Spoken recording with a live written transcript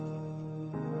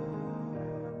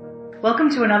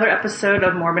Welcome to another episode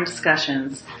of Mormon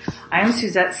Discussions. I am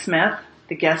Suzette Smith,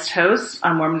 the guest host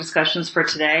on Mormon Discussions for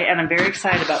today, and I'm very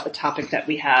excited about the topic that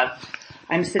we have.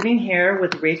 I'm sitting here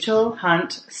with Rachel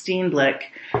Hunt Steenblick,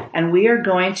 and we are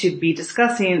going to be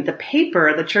discussing the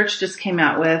paper the church just came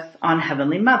out with on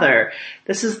Heavenly Mother.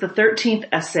 This is the 13th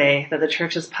essay that the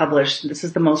church has published. This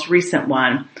is the most recent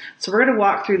one. So we're going to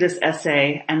walk through this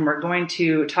essay, and we're going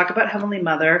to talk about Heavenly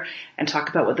Mother and talk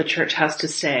about what the church has to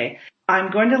say.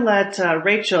 I'm going to let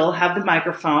Rachel have the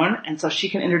microphone, and so she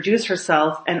can introduce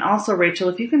herself. And also, Rachel,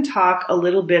 if you can talk a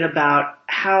little bit about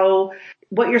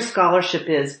what your scholarship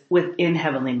is within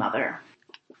Heavenly Mother.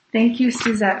 Thank you,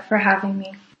 Suzette, for having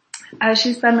me. As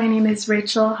she said, my name is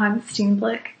Rachel Hunt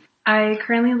Steenblick. I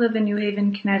currently live in New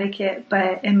Haven, Connecticut,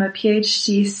 but am a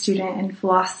PhD student in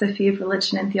philosophy of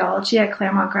religion and theology at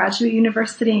Claremont Graduate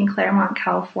University in Claremont,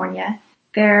 California.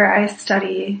 There I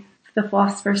study the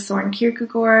philosopher Soren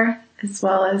Kierkegaard, as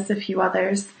well as a few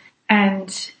others,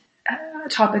 and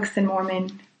topics in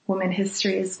woman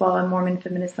history as well, and Mormon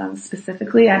feminism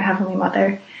specifically, and Heavenly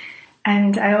Mother.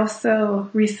 And I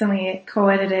also recently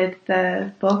co-edited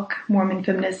the book Mormon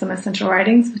Feminism Essential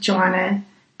Writings with Joanna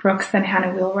Brooks and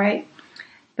Hannah Wheelwright.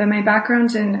 But my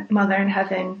background in Mother in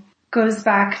Heaven goes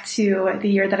back to the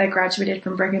year that I graduated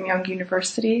from Brigham Young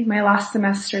University. My last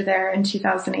semester there in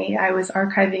 2008, I was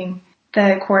archiving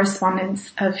the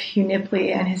correspondence of Hugh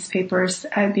Nibley and his papers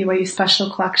at BYU Special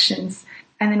Collections.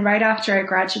 And then right after I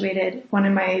graduated, one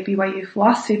of my BYU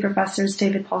philosophy professors,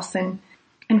 David Paulson,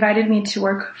 invited me to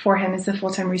work for him as a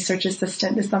full-time research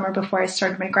assistant the summer before I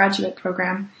started my graduate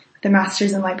program, the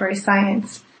Master's in Library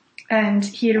Science. And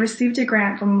he had received a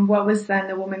grant from what was then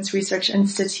the Women's Research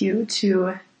Institute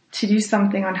to do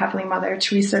something on Heavenly Mother,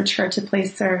 to research her, to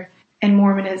place her in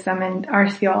Mormonism and our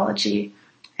theology,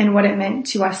 and what it meant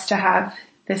to us to have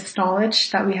this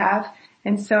knowledge that we have.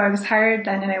 And so I was hired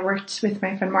then, and I worked with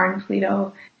my friend Martin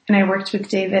Polito, and I worked with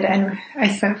David, and I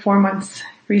spent 4 months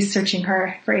researching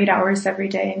her for 8 hours every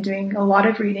day and doing a lot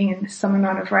of reading and some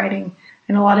amount of writing.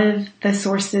 And a lot of the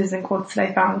sources and quotes that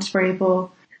I found were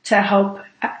able to help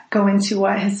go into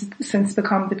what has since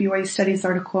become the BYU Studies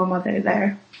article, Mother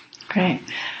There. Great.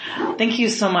 Thank you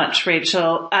so much,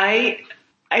 Rachel. I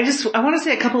want to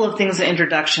say a couple of things in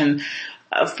introduction.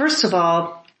 First of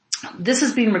all, this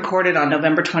is being recorded on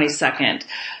November 22nd,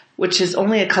 which is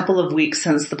only a couple of weeks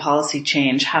since the policy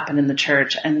change happened in the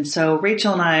church. And so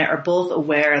Rachel and I are both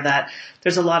aware that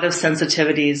there's a lot of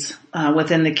sensitivities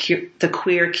within the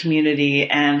queer community,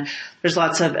 and there's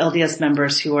lots of LDS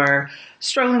members who are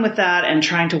struggling with that and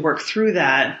trying to work through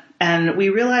that. And we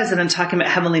realize that in talking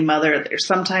about Heavenly Mother, there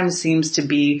sometimes seems to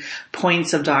be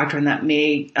points of doctrine that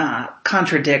may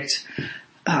contradict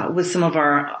with some of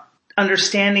our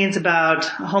understandings about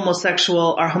our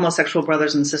homosexual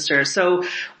brothers and sisters. So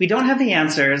we don't have the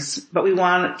answers, but we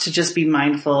want to just be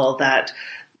mindful that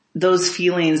those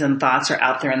feelings and thoughts are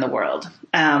out there in the world.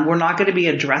 We're not going to be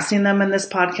addressing them in this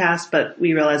podcast, but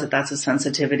we realize that that's a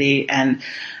sensitivity, and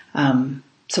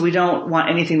so we don't want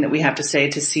anything that we have to say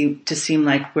to seem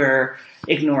like we're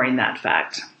ignoring that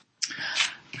fact.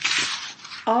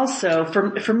 Also,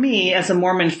 for me, as a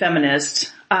Mormon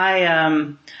feminist,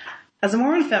 I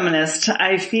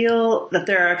feel that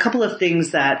there are a couple of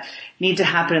things that need to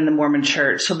happen in the Mormon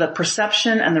church. So the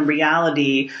perception and the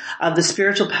reality of the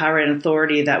spiritual power and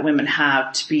authority that women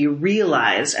have to be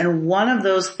realized. And one of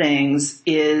those things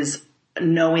is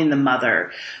knowing the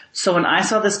mother. So when I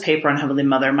saw this paper on Heavenly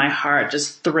Mother, my heart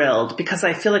just thrilled, because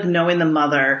I feel like knowing the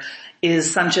mother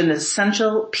is such an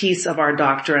essential piece of our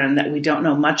doctrine that we don't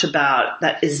know much about,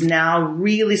 that is now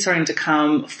really starting to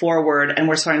come forward, and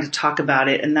we're starting to talk about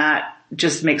it. And that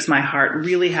just makes my heart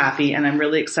really happy, and I'm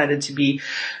really excited to be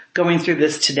going through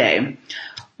this today.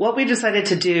 What we decided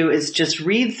to do is just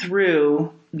read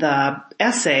through the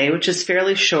essay, which is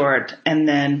fairly short, and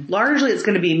then largely it's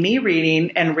going to be me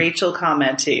reading and Rachel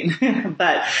commenting.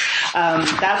 But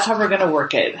that's how we're going to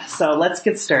work it. So let's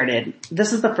get started.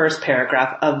 This is the first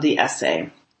paragraph of the essay.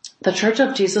 The Church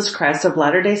of Jesus Christ of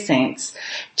Latter-day Saints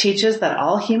teaches that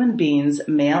all human beings,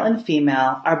 male and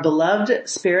female, are beloved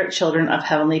spirit children of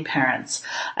heavenly parents,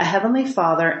 a heavenly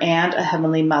Father and a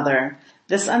heavenly Mother.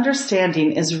 This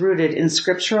understanding is rooted in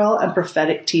scriptural and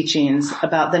prophetic teachings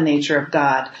about the nature of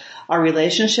God, our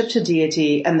relationship to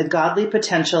deity, and the godly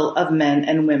potential of men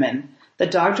and women. The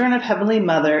doctrine of Heavenly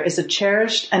Mother is a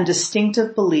cherished and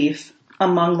distinctive belief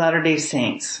among Latter-day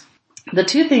Saints. The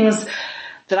two things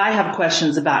that I have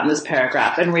questions about in this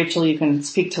paragraph, and Rachel, you can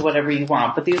speak to whatever you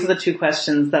want, but these are the two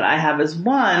questions that I have, is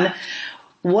one,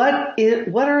 what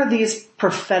are these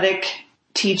prophetic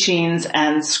teachings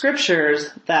and scriptures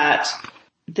that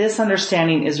this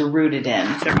understanding is rooted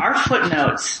in. There are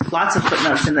footnotes, lots of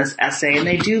footnotes in this essay, and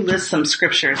they do list some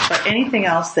scriptures, but anything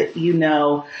else that you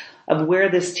know of where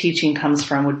this teaching comes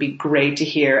from would be great to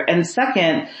hear. And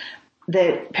second,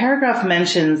 the paragraph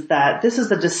mentions that this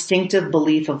is a distinctive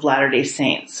belief of Latter-day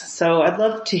Saints. So I'd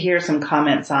love to hear some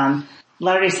comments on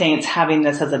Latter-day Saints having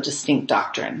this as a distinct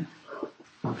doctrine.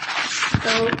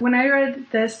 So when I read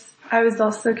this, I was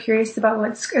also curious about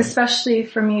especially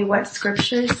for me, what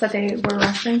scriptures that they were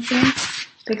referencing.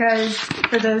 Because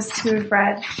for those who have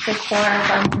read the core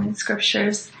of our Mormon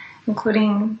scriptures,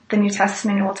 including the New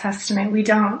Testament and Old Testament, we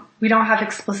don't have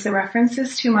explicit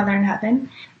references to Mother in Heaven,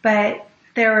 but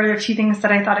there were a few things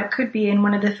that I thought it could be, and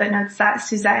one of the footnotes that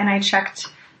Suzette and I checked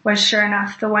was sure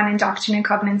enough the one in Doctrine and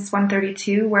Covenants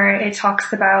 132, where it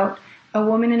talks about a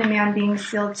woman and a man being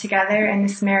sealed together in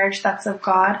this marriage that's of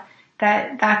God,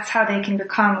 that's how they can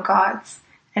become gods,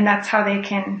 and that's how they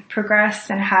can progress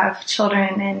and have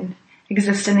children and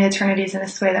exist in the eternities in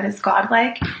this way that is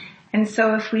godlike. And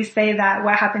so if we say that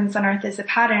what happens on earth is a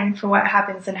pattern for what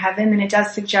happens in heaven, then it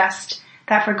does suggest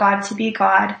that for God to be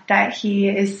God, that he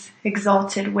is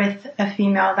exalted with a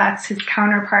female, that's his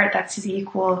counterpart, that's his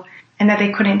equal, and that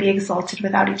they couldn't be exalted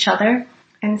without each other.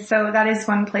 And so that is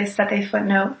one place that they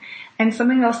footnote. And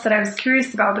something else that I was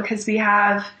curious about, because we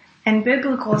have in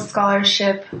biblical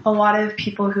scholarship a lot of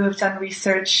people who have done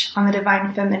research on the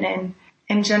divine feminine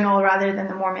in general rather than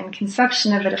the Mormon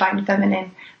conception of the divine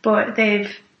feminine, but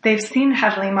they've seen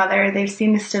Heavenly Mother, they've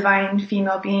seen this divine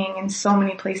female being in so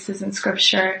many places in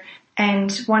scripture.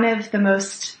 And one of the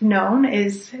most known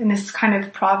is in this kind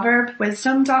of proverb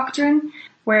wisdom doctrine,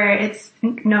 where it's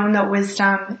known that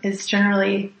wisdom is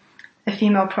generally a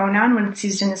female pronoun when it's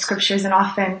used in the scriptures, and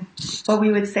often what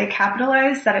we would say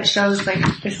capitalized, that it shows like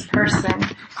this person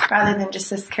rather than just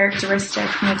this characteristic.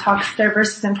 And there are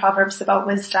verses in Proverbs about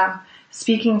wisdom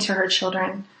speaking to her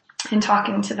children and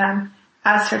talking to them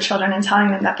as her children and telling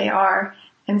them that they are.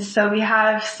 And so we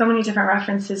have so many different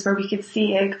references where we could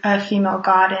see a female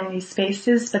god in these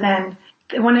spaces. But then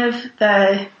one of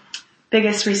the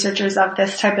biggest researchers of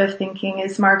this type of thinking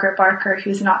is Margaret Barker,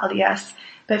 who's not LDS.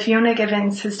 But Fiona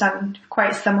Givens has done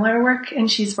quite similar work,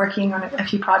 and she's working on a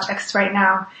few projects right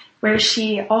now where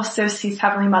she also sees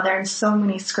Heavenly Mother in so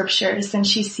many scriptures, and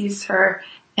she sees her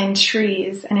in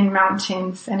trees and in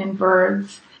mountains and in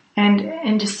birds and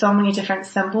in just so many different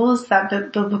symbols that the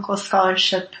biblical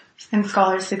scholarship and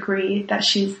scholars agree that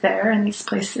she's there in these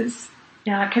places.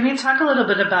 Yeah, can you talk a little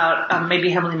bit about maybe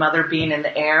Heavenly Mother being in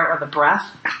the air or the breath?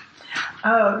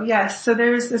 Oh, yes. So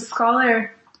there's a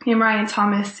scholar named Ryan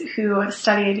Thomas who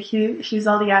studied, he's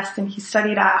LDS, and he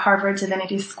studied at Harvard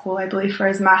Divinity School, I believe, for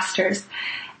his master's.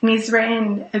 And he's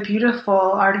written a beautiful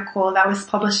article that was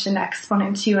published in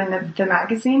Exponent 2 in the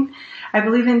magazine, I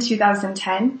believe in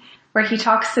 2010, where he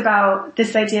talks about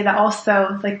this idea that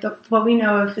also, like what we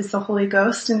know of is the Holy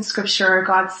Ghost in scripture, or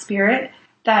God's Spirit,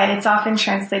 that it's often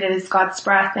translated as God's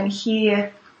breath. And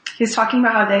he's talking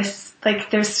about how this, like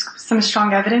there's some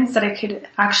strong evidence that it could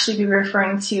actually be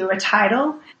referring to a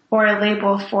title or a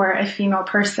label for a female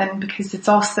person, because it's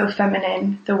also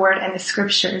feminine, the word in the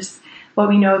scriptures. What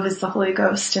we know of is the Holy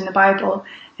Ghost in the Bible.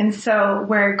 And so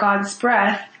where God's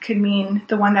breath could mean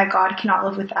the one that God cannot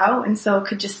live without, and so it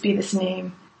could just be this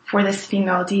name for this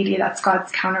female deity that's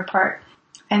God's counterpart.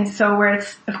 And so where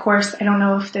it's, of course, I don't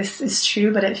know if this is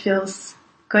true, but it feels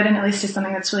good, and at least it's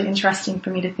something that's really interesting for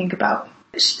me to think about.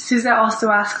 Suzette also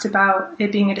asked about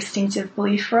it being a distinctive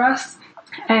belief for us.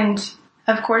 And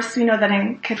of course we know that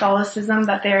in Catholicism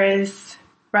that there is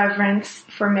reverence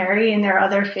for Mary, and there are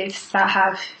other faiths that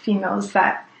have females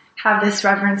that have this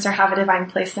reverence or have a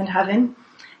divine place in heaven.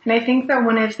 And I think that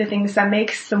one of the things that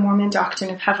makes the Mormon doctrine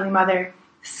of Heavenly Mother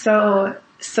so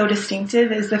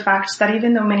distinctive is the fact that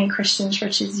even though many Christian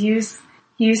churches use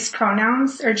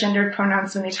pronouns or gendered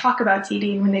pronouns when they talk about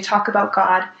deity, when they talk about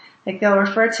God, like they'll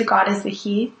refer to God as the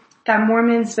he, that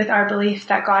Mormons, with our belief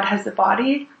that God has a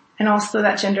body and also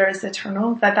that gender is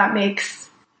eternal, that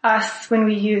makes us, when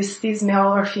we use these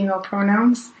male or female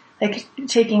pronouns, like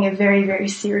taking it very, very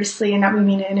seriously, and that we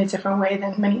mean it in a different way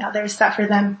than many others, that for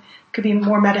them could be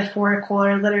more metaphorical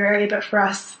or literary, but for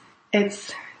us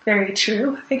it's very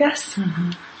true, I guess.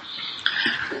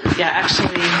 Mm-hmm. Yeah,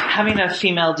 actually having a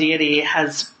female deity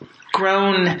has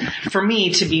grown for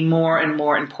me to be more and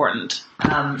more important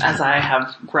as I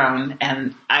have grown,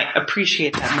 and I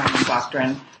appreciate that Mormon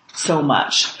doctrine so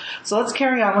much. So let's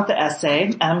carry on with the essay,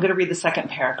 and I'm going to read the second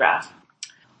paragraph.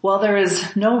 While there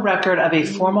is no record of a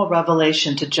formal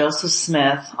revelation to Joseph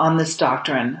Smith on this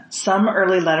doctrine, some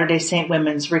early Latter-day Saint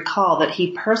women recall that he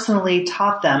personally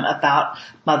taught them about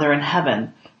Mother in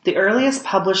Heaven. The earliest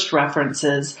published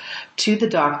references to the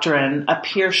doctrine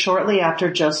appear shortly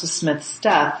after Joseph Smith's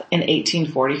death in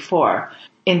 1844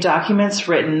 in documents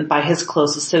written by his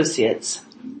close associates.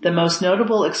 The most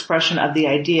notable expression of the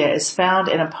idea is found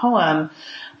in a poem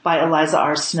by Eliza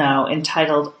R. Snow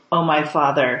entitled, "Oh My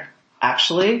Father."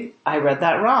 Actually, I read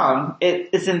that wrong. It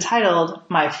is entitled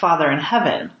My Father in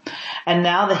Heaven, and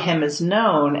now the hymn is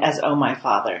known as Oh My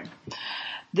Father.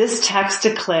 This text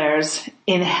declares,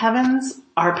 "In heavens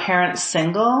are parents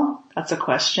single?" That's a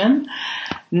question.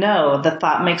 "No, the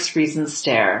thought makes reason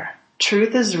stare.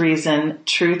 Truth is reason,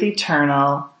 truth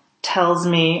eternal, tells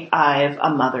me I've a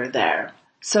mother there."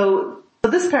 So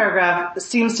this paragraph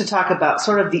seems to talk about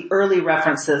sort of the early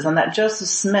references and that Joseph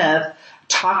Smith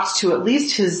talked to at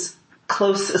least his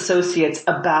close associates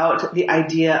about the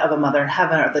idea of a mother in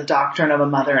heaven or the doctrine of a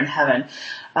mother in heaven.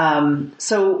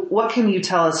 So what can you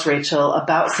tell us, Rachel,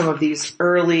 about some of these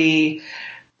early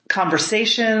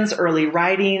conversations, early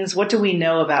writings? What do we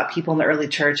know about people in the early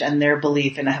church and their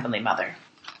belief in a heavenly mother?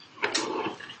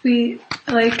 We,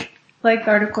 like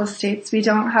the article states, we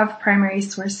don't have primary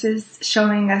sources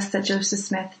showing us that Joseph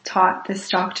Smith taught this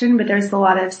doctrine, but there's a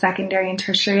lot of secondary and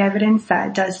tertiary evidence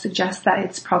that does suggest that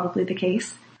it's probably the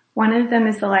case. One of them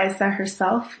is Eliza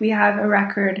herself. We have a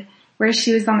record where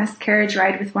she was on this carriage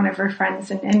ride with one of her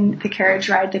friends, and in the carriage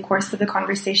ride, the course of the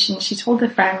conversation, she told a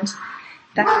friend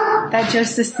that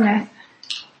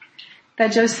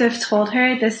Joseph told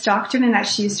her this doctrine and that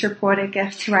she used her poetic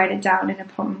gift to write it down in a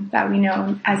poem that we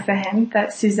know as the hymn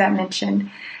that Suzette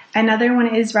mentioned. Another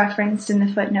one is referenced in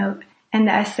the footnote in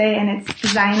the essay, and it's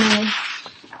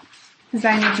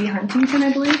Zina D. Huntington,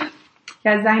 I believe.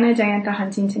 Yeah, Zina Diantha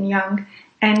Huntington Young.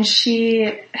 And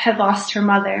she had lost her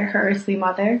mother, her earthly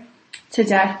mother, to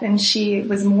death, and she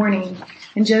was mourning.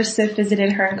 And Joseph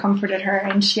visited her and comforted her,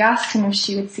 and she asked him if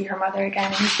she would see her mother again.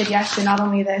 And he said, yes, and not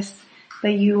only this,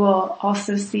 but you will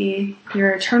also see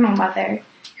your eternal mother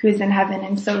who is in heaven.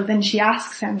 And so then she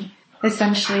asks him,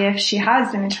 essentially, if she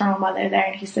has an eternal mother there,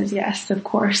 and he says, yes, of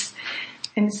course.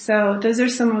 And so those are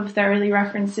some of the early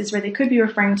references where they could be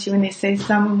referring to when they say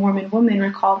some Mormon women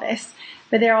recall this.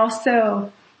 But there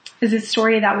also is a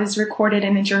story that was recorded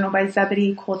in a journal by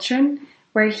Zebedee Coltrane,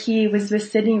 where he was with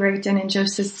Sidney Rigdon and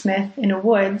Joseph Smith in a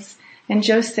woods, and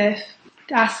Joseph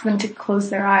asked them to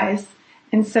close their eyes.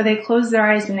 And so they closed their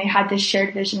eyes and they had this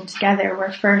shared vision together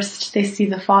where first they see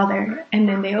the Father, and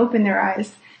then they open their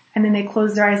eyes, and then they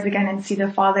close their eyes again and see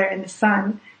the Father and the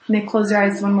Son, and they close their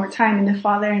eyes one more time, and the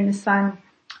Father and the Son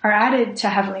are added to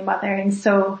Heavenly Mother. And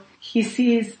so he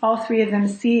sees, all three of them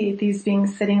see these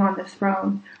beings sitting on the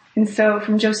throne. And so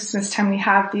from Joseph Smith's time, we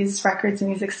have these records and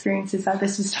these experiences that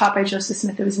this was taught by Joseph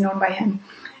Smith, it was known by him.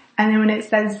 And then when it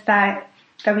says that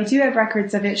we do have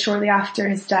records of it shortly after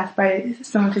his death by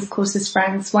some of his closest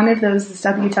friends, one of those is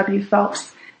W.W.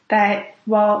 Phelps, that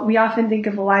while we often think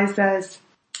of Eliza's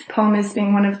poem as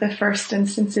being one of the first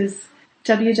instances,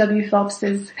 W.W.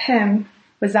 Phelps's hymn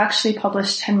was actually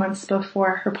published 10 months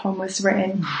before her poem was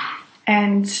written.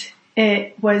 And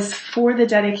it was for the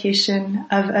dedication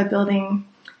of a building,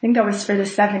 I think that was for the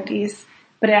 70s,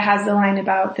 but it has the line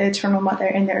about the Eternal Mother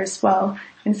in there as well.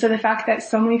 And so the fact that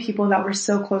so many people that were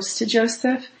so close to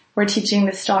Joseph were teaching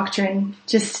this doctrine,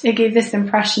 it gave this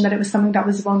impression that it was something that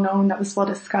was well known, that was well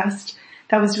discussed,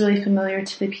 that was really familiar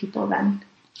to the people then.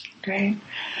 Great.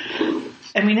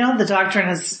 And we know the doctrine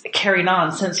has carried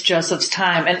on since Joseph's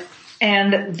time.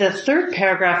 And the third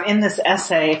paragraph in this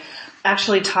essay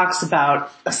actually talks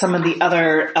about some of the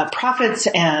other prophets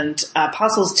and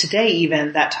apostles today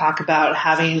even that talk about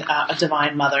having a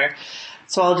divine mother.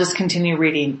 So I'll just continue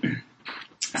reading.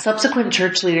 Subsequent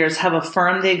church leaders have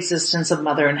affirmed the existence of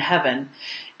Mother in Heaven.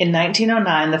 In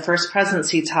 1909, the First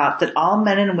Presidency taught that all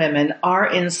men and women are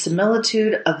in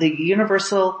similitude of the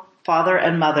universal Father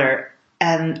and Mother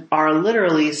and are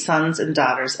literally sons and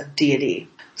daughters of deity.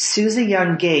 Susie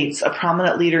Young Gates, a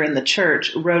prominent leader in the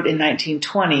church, wrote in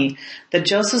 1920 that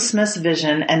Joseph Smith's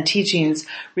vision and teachings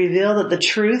revealed the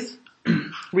truth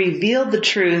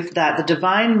that the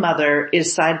Divine Mother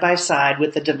is side by side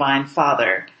with the Divine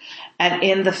Father. And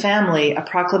in The Family, a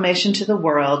proclamation to the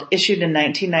world issued in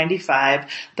 1995,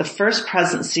 the First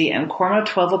Presidency and Quorum of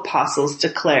 12 Apostles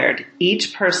declared,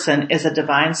 each person is a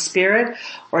divine spirit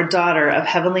or daughter of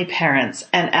heavenly parents,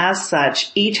 and as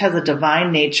such, each has a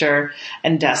divine nature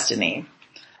and destiny.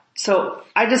 So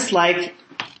I just like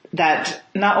that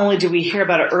not only do we hear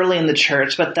about it early in the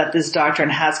church, but that this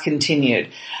doctrine has continued.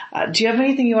 Do you have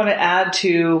anything you want to add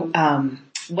to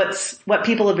what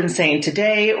people have been saying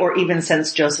today or even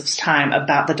since Joseph's time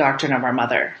about the doctrine of our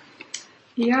mother?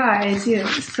 Yeah, I do.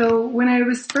 So when I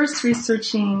was first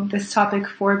researching this topic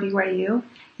for BYU,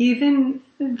 even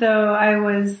though I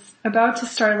was about to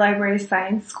start library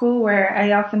science school, where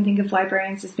I often think of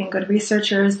librarians as being good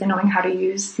researchers and knowing how to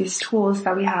use these tools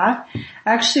that we have,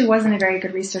 I actually wasn't a very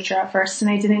good researcher at first, and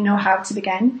I didn't know how to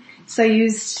begin. So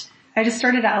I just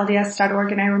started at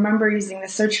LDS.org, and I remember using the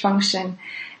search function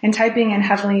and typing in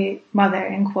Heavenly Mother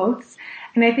in quotes.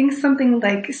 And I think something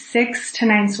like 6 to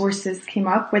 9 sources came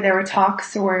up where there were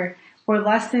talks or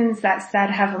lessons that said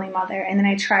Heavenly Mother. And then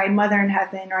I tried Mother in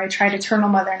Heaven, or I tried Eternal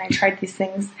Mother, and I tried these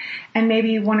things. And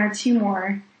maybe 1 or 2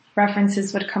 more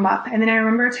references would come up. And then I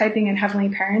remember typing in Heavenly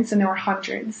Parents, and there were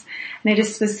hundreds. And it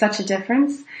just was such a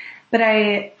difference. But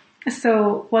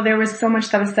while there was so much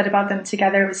that was said about them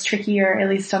together, it was trickier, at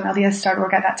least on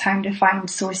LDS.org at that time, to find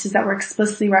sources that were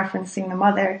explicitly referencing the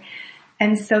mother.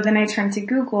 And so then I turned to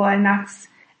Google, and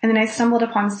then I stumbled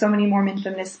upon so many Mormon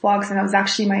feminist blogs, and that was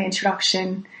actually my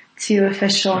introduction to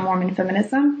official Mormon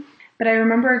feminism. But I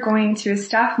remember going to a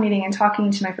staff meeting and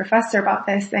talking to my professor about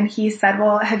this, and he said,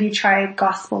 well, have you tried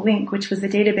Gospel Link, which was a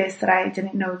database that I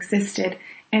didn't know existed.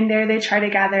 And there they try to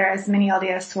gather as many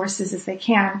LDS sources as they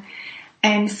can.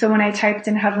 And so when I typed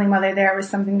in Heavenly Mother, there was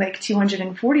something like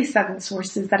 247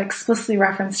 sources that explicitly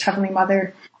referenced Heavenly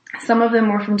Mother. Some of them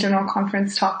were from General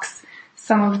Conference talks.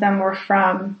 Some of them were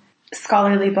from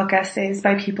scholarly book essays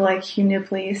by people like Hugh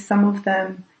Nibley. Some of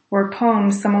them were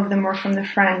poems. Some of them were from the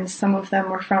Friends. Some of them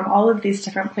were from all of these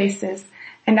different places.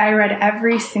 And I read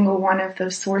every single one of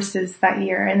those sources that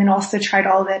year, and then also tried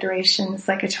all the iterations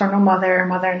like Eternal Mother,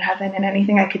 Mother in Heaven, and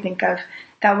anything I could think of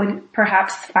that would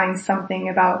perhaps find something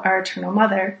about our Eternal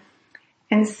Mother.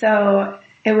 And so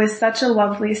it was such a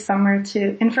lovely summer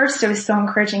and first it was so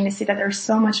encouraging to see that there's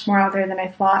so much more out there than I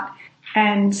thought.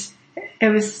 And it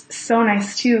was so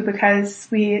nice too, because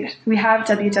we have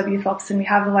W.W. Phelps and we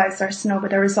have Eliza R. Snow, but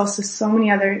there was also so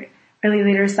many other early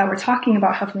leaders that were talking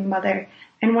about Heavenly Mother.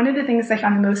 And one of the things I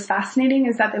found the most fascinating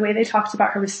is that the way they talked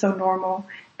about her was so normal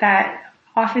that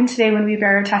often today when we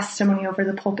bear a testimony over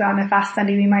the pulpit on a fast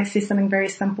Sunday, we might say something very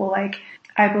simple like,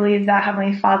 I believe that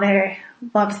Heavenly Father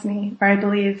loves me, or I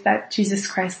believe that Jesus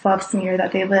Christ loves me, or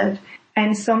that they live.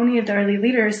 And so many of the early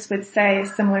leaders would say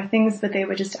similar things, but they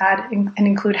would just add and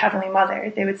include Heavenly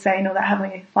Mother. They would say, I know that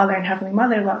Heavenly Father and Heavenly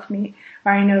Mother love me,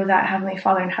 or I know that Heavenly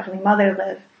Father and Heavenly Mother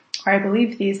live, or I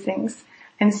believe these things.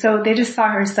 And so they just saw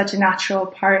her as such a natural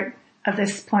part of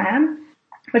this plan,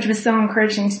 which was so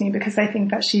encouraging to me because I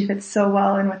think that she fits so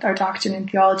well in with our doctrine and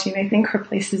theology, and I think her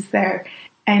place is there.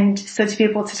 And so to be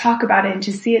able to talk about it and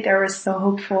to see it there was so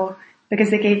hopeful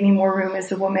because it gave me more room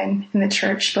as a woman in the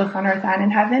church, both on earth and in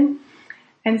heaven.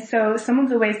 And so some of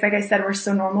the ways, like I said, were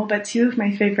so normal, but 2 of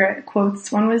my favorite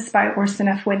quotes, one was by Orson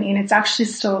F. Whitney, and it's actually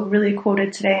still really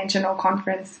quoted today in General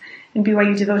Conference and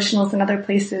BYU devotionals and other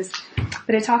places.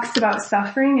 But it talks about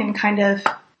suffering and kind of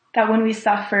that when we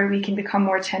suffer, we can become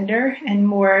more tender and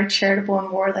more charitable and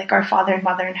more like our Father and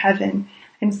Mother in heaven.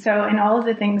 And so in all of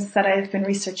the things that I've been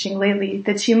researching lately,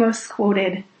 the 2 most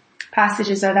quoted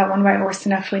passages are that one by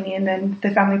Orson F. Whitney and then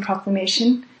the Family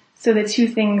Proclamation. So the 2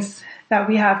 things that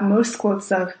we have most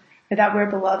quotes of are that we're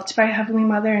beloved by Heavenly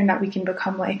Mother and that we can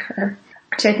become like her,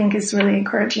 which I think is really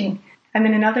encouraging. And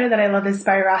then another that I love is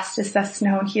by Erastus S.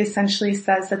 Snow, and he essentially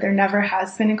says that there never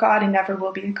has been a God and never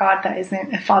will be a God that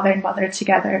isn't a father and mother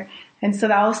together. And so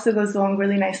that also goes along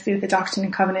really nicely with the Doctrine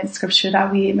and Covenants scripture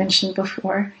that we mentioned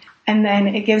before. And then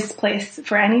it gives place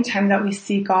for any time that we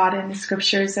see God in the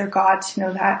scriptures or God to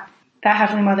know that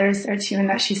Heavenly Mother is there too and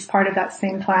that she's part of that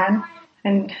same plan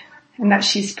and that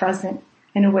she's present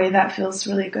in a way that feels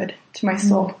really good to my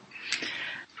soul.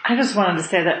 I just wanted to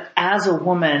say that as a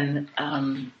woman,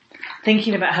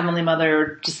 thinking about Heavenly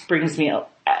Mother just brings me,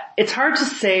 it's hard to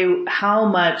say how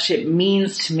much it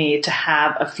means to me to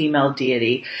have a female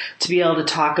deity, to be able to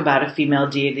talk about a female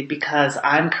deity, because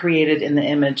I'm created in the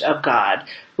image of God,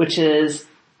 which is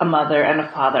a mother and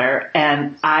a father,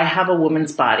 and I have a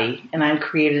woman's body, and I'm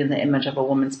created in the image of a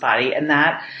woman's body, and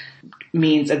that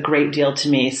means a great deal to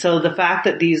me. So the fact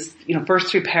that these,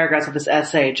 first 3 paragraphs of this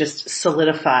essay just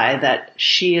solidify that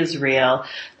she is real,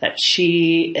 that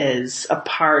she is a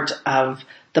part of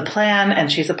the plan,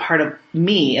 and she's a part of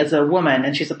me as a woman,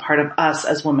 and she's a part of us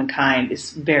as womankind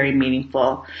is very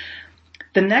meaningful.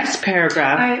 The next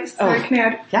paragraph. Can I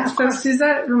add? Yeah, so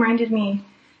Suzette reminded me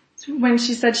when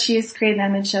she said she is created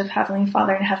in the image of Heavenly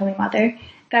Father and Heavenly Mother,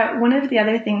 that one of the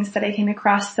other things that I came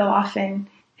across so often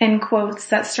in quotes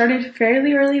that started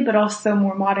fairly early, but also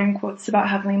more modern quotes about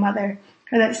Heavenly Mother,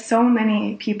 are that so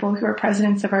many people who are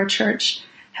presidents of our church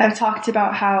have talked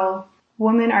about how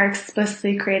women are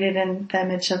explicitly created in the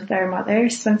image of their mother.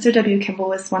 Spencer W. Kimball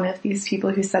was one of these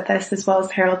people who said this, as well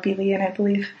as Harold B. Lee and I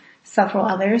believe several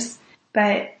others.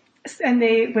 And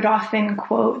they would often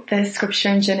quote the scripture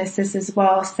in Genesis as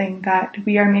well, saying that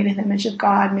we are made in the image of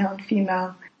God, male and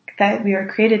female, that we are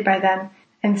created by them.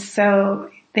 And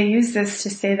so they use this to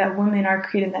say that women are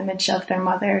created in the image of their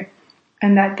mother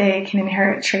and that they can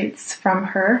inherit traits from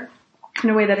her in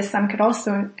a way that a son could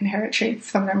also inherit traits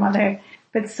from their mother.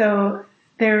 But so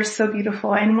they're so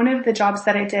beautiful. And one of the jobs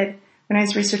that I did when I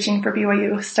was researching for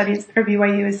BYU studies or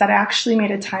BYU is that I actually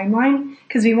made a timeline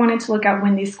because we wanted to look at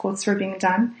when these quotes were being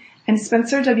done. And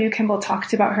Spencer W. Kimball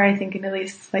talked about her, I think, in at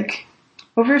least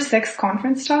over 6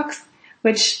 conference talks,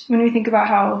 which when we think about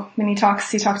how many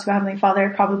talks he talked about Heavenly Father,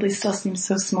 it probably still seems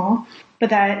so small. But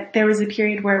that there was a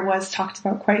period where it was talked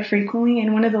about quite frequently.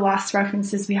 And one of the last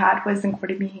references we had was in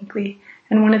Courtney Hinckley.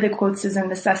 And one of the quotes is in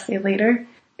this essay later.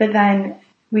 But then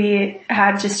we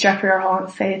had just Jeffrey R.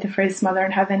 Holland say the phrase Mother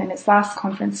in Heaven in his last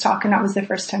conference talk, and that was the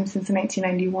first time since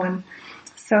 1991.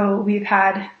 So we've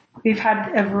had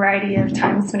a variety of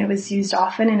times when it was used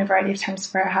often and a variety of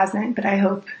times where it hasn't, but I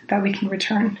hope that we can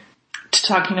return to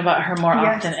talking about her more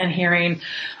often and hearing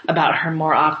about her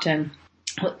more often.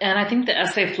 And I think the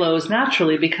essay flows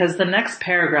naturally because the next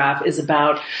paragraph is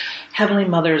about Heavenly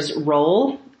Mother's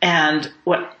role and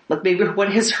what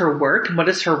is her work and what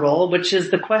is her role, which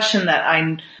is the question that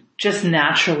I just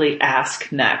naturally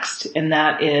ask next. And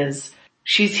that is,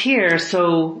 she's here,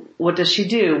 so what does she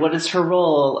do? What is her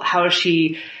role? How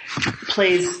she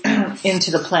plays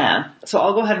into the plan? So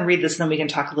I'll go ahead and read this and then we can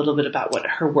talk a little bit about what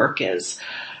her work is.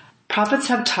 Prophets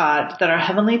have taught that our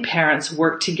heavenly parents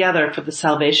work together for the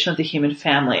salvation of the human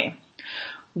family.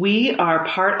 We are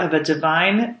part of a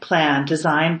divine plan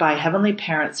designed by heavenly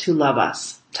parents who love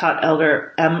us, taught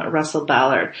Elder M. Russell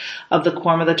Ballard of the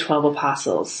Quorum of the 12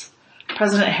 Apostles.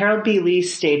 President Harold B. Lee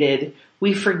stated,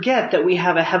 "We forget that we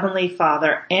have a heavenly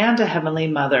Father and a heavenly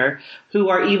Mother who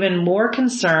are even more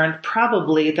concerned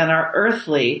probably than our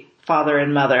earthly father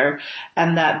and mother,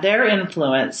 and that their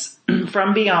influence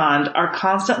from beyond are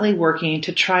constantly working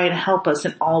to try and help us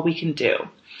in all we can do."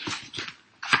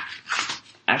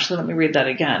 Actually, let me read that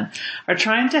again. Are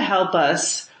trying to help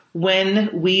us when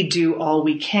we do all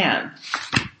we can.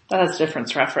 That has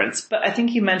difference reference. But I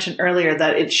think you mentioned earlier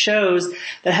that it shows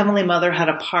that Heavenly Mother had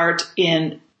a part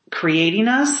in creating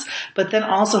us, but then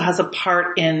also has a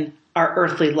part in our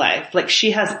earthly life. Like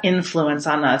she has influence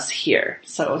on us here.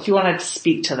 So if you wanted to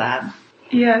speak to that.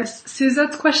 Yes,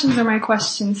 Suzette's questions are my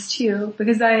questions too,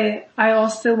 because I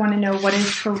also want to know what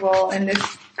is her role in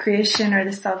this creation or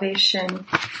the salvation.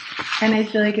 And I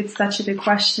feel like it's such a big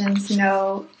question to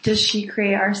know, does she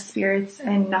create our spirits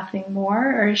and nothing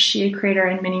more, or is she a creator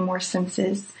in many more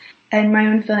senses? And my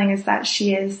own feeling is that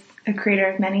she is a creator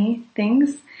of many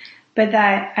things, but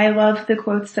that I love the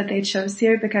quotes that they chose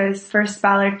here because first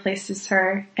Ballard places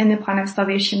her in the plan of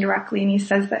salvation directly, and he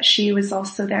says that she was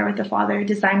also there with the Father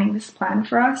designing this plan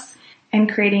for us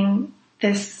and creating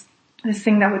this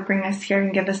thing that would bring us here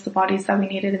and give us the bodies that we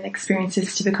needed and the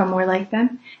experiences to become more like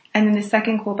them. And then the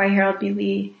second quote by Harold B.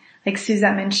 Lee, like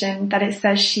Suzette mentioned, that it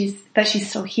says she's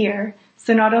still here.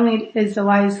 So not only is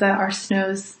Eliza R.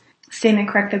 Snow's statement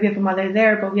correct that we have a mother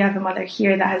there, but we have a mother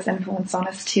here that has influence on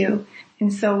us too.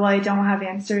 And so while I don't have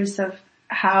answers of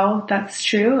how that's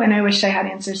true, and I wish I had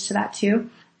answers to that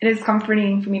too, it is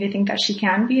comforting for me to think that she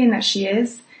can be and that she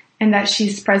is, and that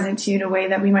she's present to you in a way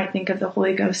that we might think of the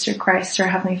Holy Ghost or Christ or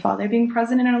Heavenly Father being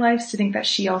present in our lives, to think that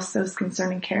she also is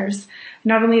concerned and cares.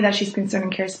 Not only that she's concerned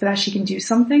and cares, but that she can do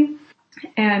something.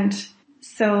 And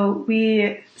so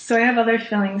I have other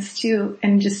feelings too,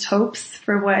 and just hopes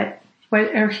for what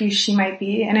or who she might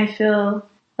be. And I feel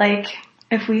like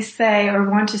if we say or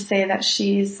want to say that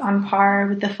she's on par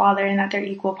with the Father and that they're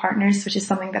equal partners, which is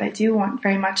something that I do want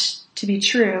very much to be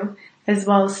true, as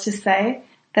well as to say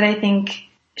that I think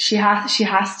she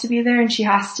has to be there, and she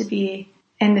has to be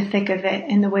in the thick of it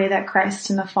in the way that Christ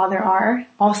and the Father are,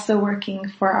 also working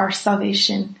for our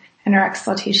salvation and our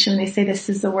exaltation. They say this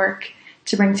is the work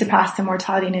to bring to pass the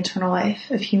immortality and eternal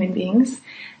life of human beings.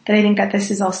 That I think that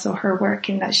this is also her work,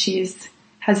 and that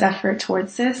has effort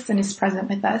towards this and is present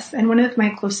with us. And one of my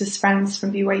closest friends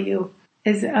from BYU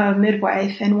is a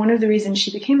midwife, and one of the reasons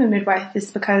she became a midwife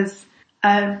is because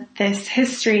of this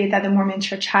history that the Mormon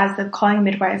Church has of calling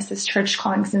midwives as church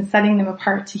callings and setting them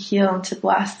apart to heal and to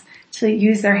bless, to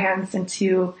use their hands and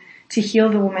to heal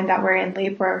the women that were in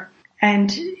labor.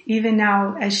 And even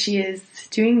now, as she is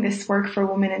doing this work for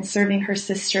women and serving her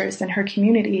sisters and her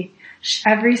community,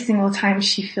 every single time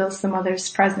she feels the mother's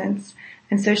presence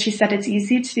And so she said it's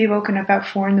easy to be woken up at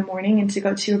 4 a.m. and to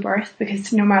go to a birth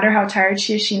because no matter how tired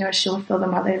she is, she knows she'll feel the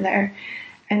mother there.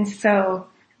 And so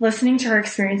listening to her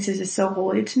experiences is so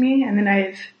holy to me. And then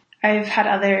I've had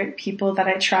other people that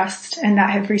I trust and that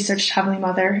have researched Heavenly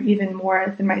Mother even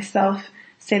more than myself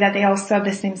say that they also have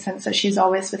the same sense that she's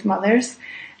always with mothers.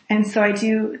 And so I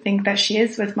do think that she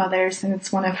is with mothers, and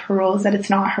it's one of her roles, that it's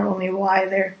not her only role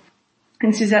either.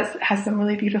 And Suzette has some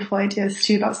really beautiful ideas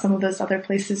too about some of those other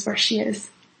places where she is.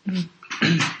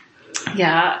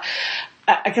 Yeah.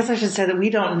 I guess I should say that we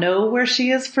don't know where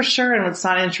she is for sure, and it's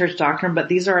not in church doctrine, but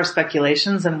these are our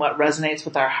speculations and what resonates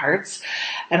with our hearts.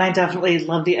 And I definitely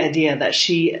love the idea that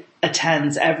she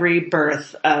attends every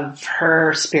birth of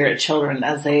her spirit children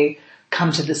as they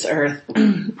come to this earth.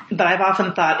 But I've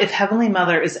often thought if Heavenly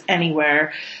Mother is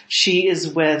anywhere, she is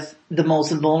with the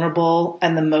most vulnerable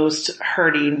and the most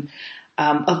hurting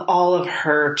of all of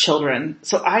her children.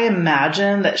 So I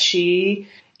imagine that she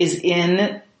is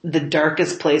in the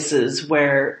darkest places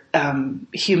where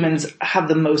humans have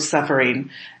the most suffering.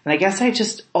 And I guess I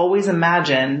just always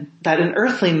imagine that an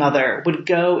earthly mother would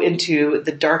go into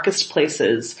the darkest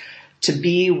places to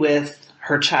be with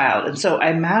her child. And so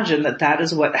I imagine that that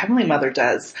is what Heavenly Mother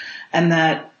does. And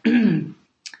that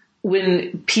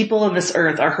when people on this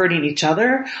earth are hurting each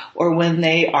other, or when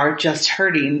they are just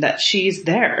hurting, that she's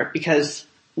there because,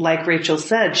 like Rachel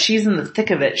said, she's in the thick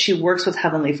of it. She works with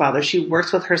Heavenly Father. She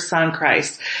works with her Son,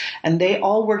 Christ, and they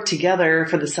all work together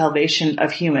for the salvation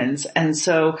of humans. And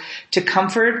so to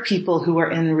comfort people who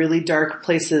are in really dark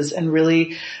places and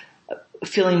really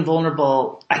feeling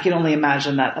vulnerable, I can only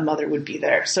imagine that a mother would be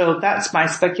there. So that's my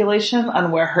speculation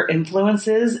on where her influence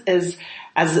is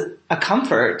as a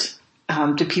comfort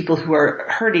to people who are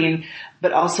hurting,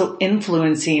 but also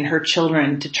influencing her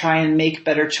children to try and make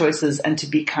better choices and to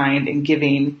be kind and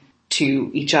giving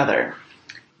to each other.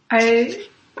 I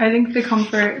think the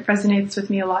comfort resonates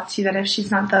with me a lot too, that if she's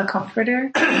not the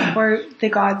comforter or the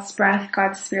God's breath,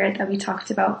 God's spirit that we talked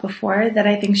about before, that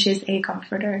I think she is a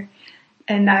comforter.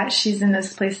 And that she's in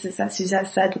those places that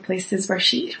Suzette said, the places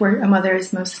where a mother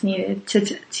is most needed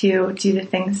to do the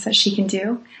things that she can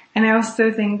do. And I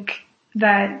also think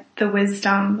that the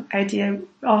wisdom idea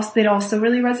also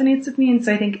really resonates with me. And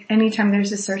so I think anytime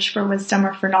there's a search for wisdom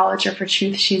or for knowledge or for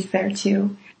truth, she's there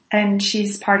too. And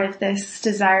she's part of this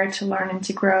desire to learn and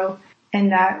to grow.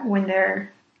 And that when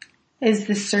there is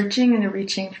the searching and the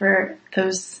reaching for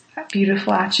those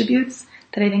beautiful attributes,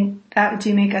 that I think that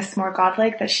do make us more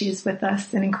godlike, that she's with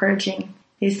us and encouraging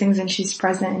these things, and she's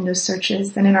present in those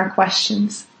searches and in our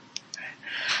questions.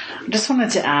 I just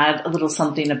wanted to add a little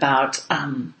something about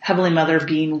Heavenly Mother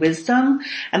being wisdom.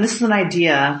 And this is an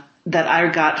idea that I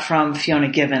got from Fiona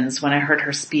Givens when I heard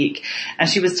her speak. And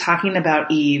she was talking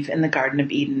about Eve in the Garden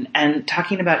of Eden, and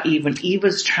talking about Eve when Eve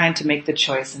was trying to make the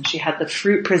choice, and she had the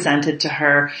fruit presented to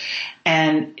her,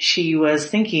 and she was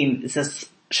thinking,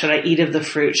 should I eat of the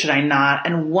fruit? Should I not?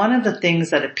 And one of the things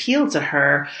that appealed to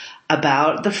her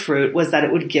about the fruit was that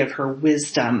it would give her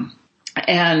wisdom.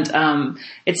 And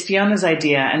it's Fiona's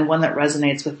idea, and one that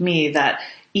resonates with me, that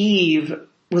Eve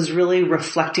was really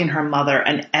reflecting her mother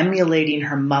and emulating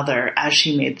her mother as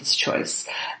she made this choice,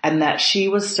 and that she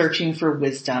was searching for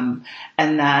wisdom,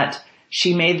 and that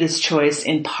she made this choice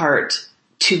in part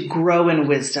to grow in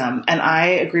wisdom. And I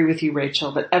agree with you,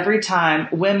 Rachel, that every time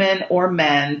women or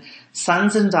men,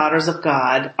 sons and daughters of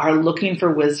God, are looking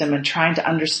for wisdom and trying to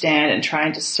understand and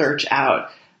trying to search out,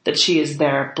 that she is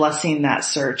there blessing that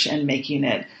search and making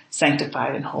it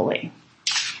sanctified and holy.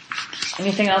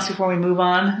 Anything else before we move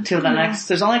on to the next?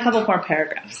 There's only a couple more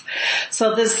paragraphs.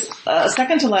 So this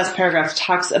second to last paragraph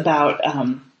talks about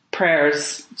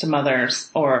prayers to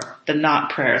mothers, or the not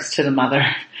prayers to the mother.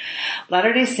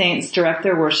 Latter-day Saints direct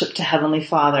their worship to Heavenly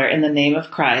Father in the name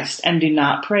of Christ and do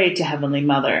not pray to Heavenly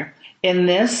Mother. In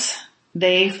this,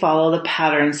 they follow the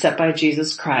pattern set by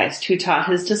Jesus Christ, who taught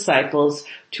his disciples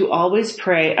to always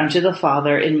pray unto the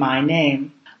Father in my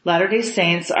name. Latter-day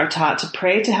Saints are taught to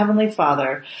pray to Heavenly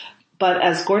Father, but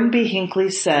as Gordon B.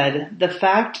 Hinckley said, the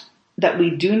fact that we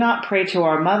do not pray to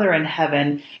our Mother in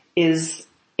heaven is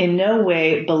in no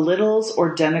way belittles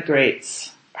or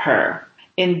denigrates her.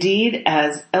 Indeed,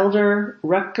 as Elder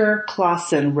Rutger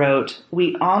Clausen wrote,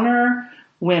 we honor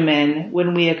women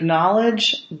when we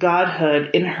acknowledge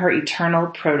godhood in her eternal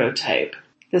prototype.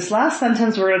 This last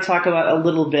sentence we're going to talk about a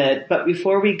little bit, but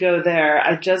before we go there,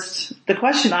 the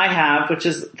question I have, which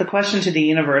is the question to the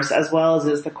universe as well as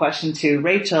is the question to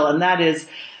Rachel, and that is,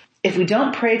 if we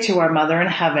don't pray to our Mother in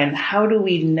heaven, how do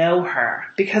we know her?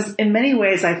 Because in many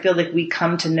ways, I feel like we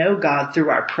come to know God through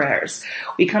our prayers.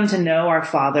 We come to know our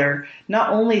Father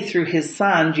not only through his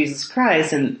Son, Jesus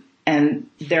Christ, and and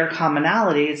their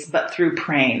commonalities, but through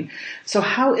praying. So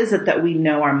how is it that we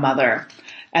know our mother?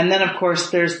 And then, of course,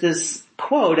 there's this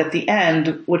quote at the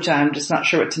end, which I'm just not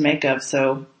sure what to make of.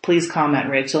 So please comment,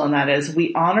 Rachel. And that is,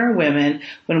 we honor women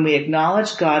when we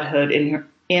acknowledge godhood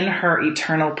in her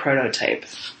eternal prototype.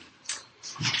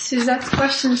 Suzette's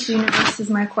question to the universe is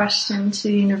my question to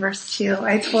the universe too.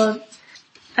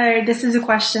 This is a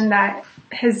question that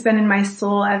has been in my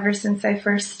soul ever since I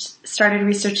first started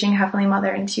researching Heavenly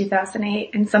Mother in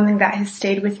 2008, and something that has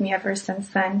stayed with me ever since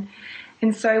then.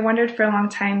 And so I wondered for a long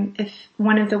time if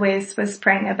one of the ways was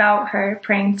praying about her,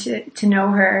 praying to know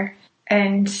her,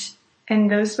 and in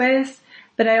those ways.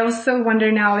 But I also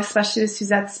wonder now, especially with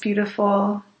Suzette's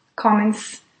beautiful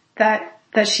comments that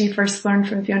she first learned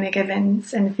from Fiona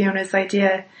Gibbons and Fiona's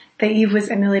idea that Eve was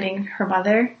emulating her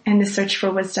mother in the search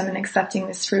for wisdom and accepting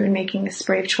this fruit and making this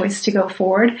brave choice to go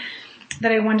forward.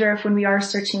 That I wonder if when we are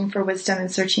searching for wisdom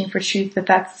and searching for truth,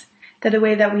 that the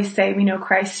way that we say we know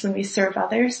Christ when we serve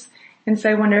others. And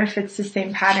so I wonder if it's the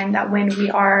same pattern that when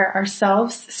we are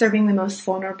ourselves serving the most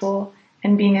vulnerable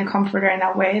and being a comforter in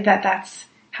that way, that's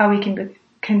how we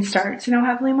can start to know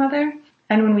Heavenly Mother.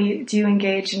 And when we do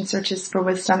engage in searches for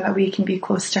wisdom, that we can be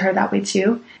close to her that way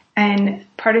too. And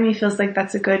part of me feels like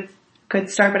that's a good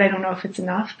start, but I don't know if it's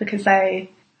enough, because I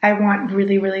want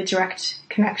really, really direct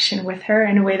connection with her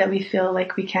in a way that we feel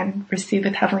like we can receive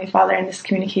with Heavenly Father in this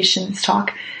communication, this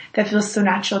talk that feels so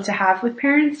natural to have with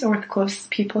parents or with close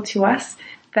people to us,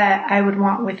 that I would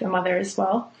want with a mother as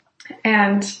well.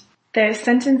 And the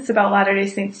sentence about Latter-day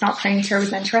Saints not praying to her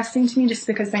was interesting to me, just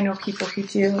because I know people who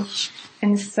do.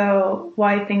 And so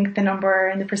while I think the number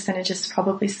and the percentage is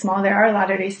probably small, there are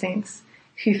Latter-day Saints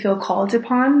who feel called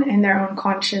upon in their own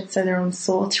conscience or their own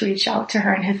soul to reach out to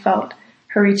her, and have felt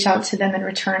her reach out to them in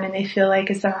return. And they feel like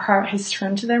as their heart has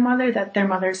turned to their mother, that their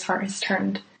mother's heart has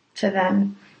turned to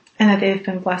them, and that they've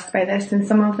been blessed by this. And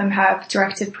some of them have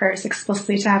directed prayers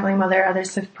explicitly to Heavenly Mother.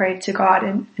 Others have prayed to God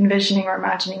and envisioning or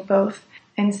imagining both.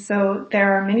 And so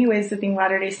there are many ways of being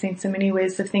Latter-day Saints and many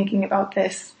ways of thinking about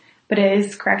this. But it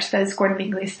is correct that, as Gordon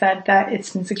Bingley said, that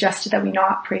it's been suggested that we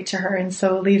not pray to her. And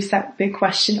so it leaves that big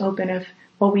question open of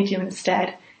what we do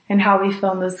instead and how we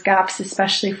fill in those gaps,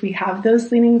 especially if we have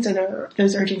those leanings or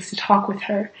those urgings to talk with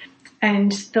her.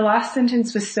 And the last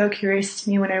sentence was so curious to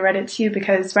me when I read it too,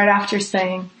 because right after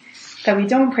saying that we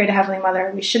don't pray to Heavenly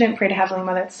Mother, we shouldn't pray to Heavenly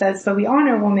Mother, it says, but we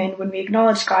honor woman when we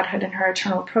acknowledge godhood in her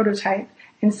eternal prototype.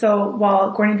 And so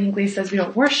while Gordon Bingley says we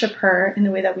don't worship her in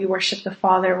the way that we worship the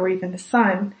Father or even the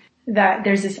Son, that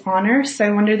there's this honor. So I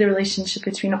wonder the relationship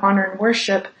between honor and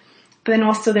worship. But then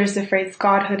also there's the phrase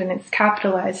godhood, and it's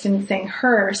capitalized and saying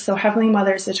her. So Heavenly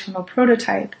Mother's eternal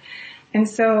prototype. And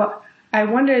so I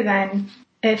wonder then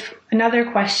if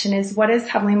another question is, what is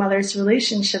Heavenly Mother's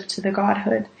relationship to the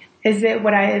godhood? Is it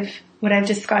what I've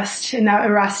discussed, and that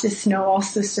Erastus Snow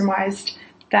also surmised,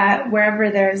 that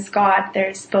wherever there's God,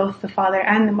 there's both the Father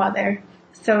and the Mother.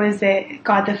 So is it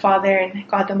God the Father and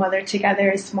God the Mother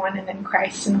together as one, and then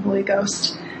Christ and the Holy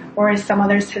Ghost? Or as some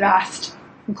others have asked,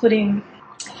 including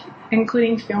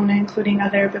Fiona, including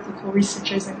other biblical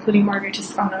researchers, including Margaret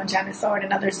Toscano and Janice Ard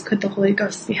and others, could the Holy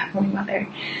Ghost be Heavenly Mother?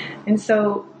 And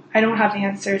so I don't have the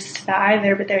answers to that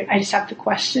either, but I just have the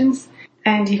questions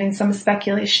and even some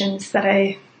speculations that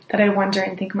I wonder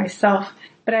and think myself.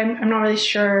 But I'm not really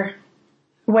sure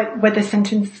what the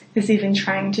sentence is even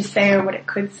trying to say or what it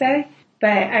could say.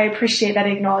 But I appreciate that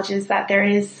it acknowledges that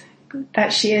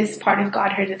that she is part of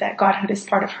Godhood, that Godhood is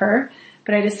part of her.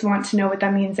 But I just want to know what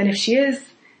that means. And if she is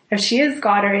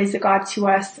God, or is a God to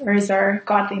us, or is our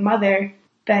godly mother,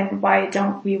 then why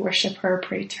don't we worship her or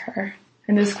pray to her?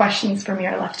 And those questions for me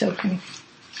are left open.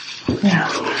 Yeah.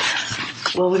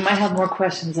 Well, we might have more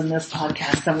questions in this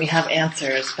podcast than we have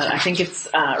answers, but I think it's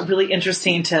really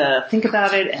interesting to think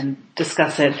about it and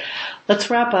discuss it. Let's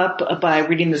wrap up by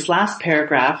reading this last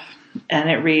paragraph, and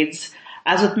it reads,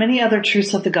 as with many other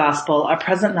truths of the gospel, our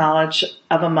present knowledge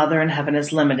of a mother in heaven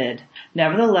is limited.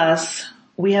 Nevertheless,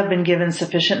 we have been given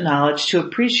sufficient knowledge to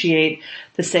appreciate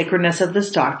the sacredness of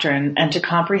this doctrine and to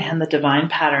comprehend the divine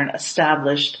pattern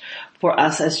established for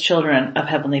us as children of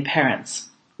heavenly parents.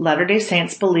 Latter-day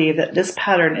Saints believe that this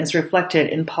pattern is reflected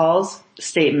in Paul's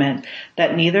statement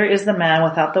that neither is the man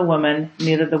without the woman,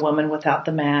 neither the woman without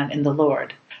the man in the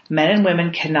Lord. Men and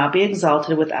women cannot be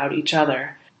exalted without each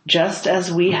other. Just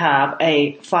as we have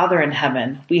a Father in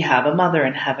heaven, we have a mother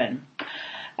in heaven.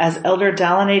 As Elder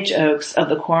Dallin H. Oakes of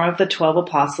the Quorum of the 12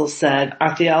 Apostles said,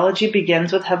 our theology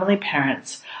begins with heavenly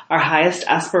parents. Our highest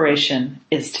aspiration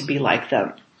is to be like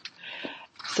them.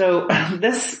 So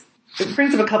it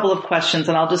brings up a couple of questions,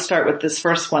 and I'll just start with this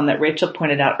first one that Rachel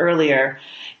pointed out earlier,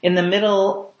 in the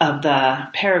middle of the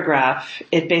paragraph,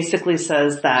 it basically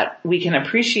says that we can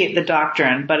appreciate the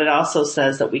doctrine, but it also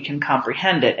says that we can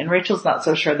comprehend it. And Rachel's not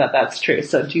so sure that that's true.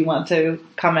 So do you want to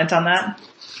comment on that?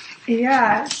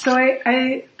 Yeah. So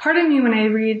I part of me when I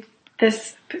read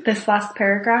this last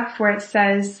paragraph where it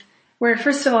says, where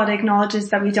first of all it acknowledges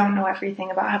that we don't know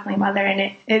everything about Heavenly Mother,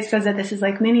 and it says that this is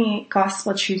like many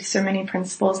gospel truths or many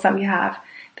principles that we have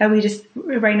that we just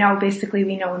right now basically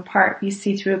we know in part. We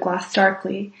see through a glass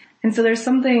darkly. And so there's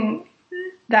something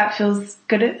that feels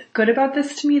good about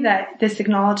this to me, that this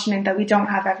acknowledgement that we don't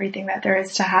have everything that there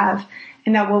is to have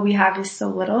and that what we have is so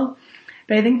little.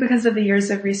 But I think because of the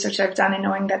years of research I've done and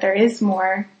knowing that there is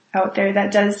more out there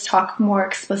that does talk more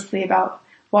explicitly about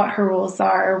what her roles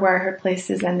are or where her place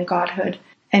is in the godhood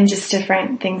and just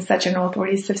different things that general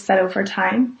authorities have said over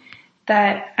time,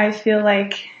 that I feel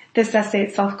like this essay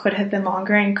itself could have been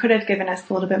longer and could have given us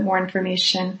a little bit more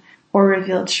information or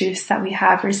revealed truths that we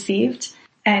have received.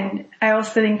 And I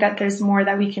also think that there's more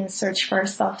that we can search for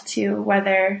ourselves too,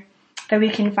 whether that we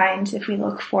can find if we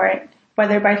look for it,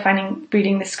 whether by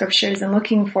reading the scriptures and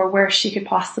looking for where she could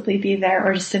possibly be there,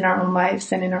 or just in our own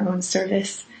lives and in our own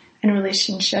service and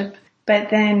relationship. But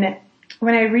then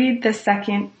when I read the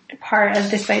second part of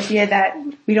this idea that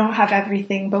we don't have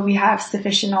everything, but we have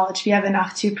sufficient knowledge, we have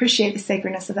enough to appreciate the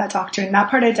sacredness of that doctrine, that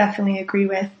part I definitely agree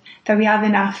with, that we have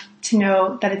enough to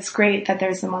know that it's great that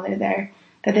there's a mother there,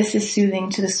 that this is soothing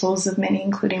to the souls of many,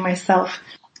 including myself.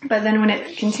 But then when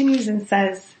it continues and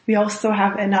says, we also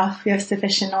have enough, we have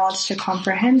sufficient knowledge to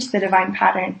comprehend the divine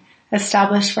pattern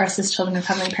established for us as children of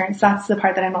heavenly parents, that's the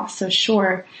part that I'm not so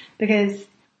sure, because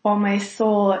while my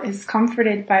soul is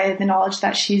comforted by the knowledge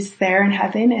that she's there in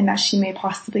heaven and that she may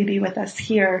possibly be with us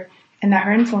here and that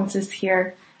her influence is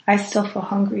here, I still feel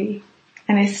hungry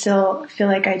and I still feel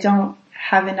like I don't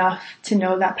have enough to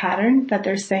know that pattern that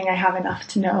they're saying I have enough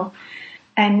to know.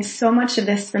 And so much of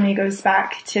this for me goes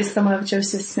back to some of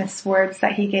Joseph Smith's words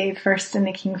that he gave first in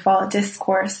the King Follett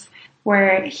Discourse,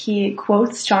 where he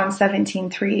quotes John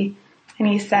 17:3. And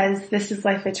he says, this is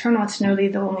life eternal, to know thee,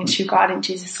 the only true God, and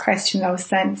Jesus Christ whom thou hast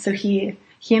sent. So he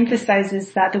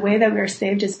emphasizes that the way that we are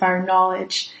saved is by our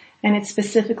knowledge, and it's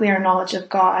specifically our knowledge of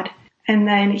God. And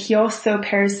then he also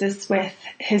pairs this with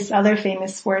his other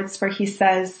famous words where he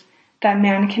says that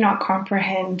man cannot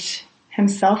comprehend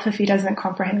himself if he doesn't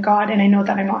comprehend God. And I know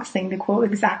that I'm not saying the quote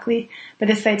exactly, but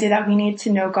this idea that we need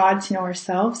to know God to know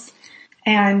ourselves.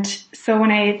 And so when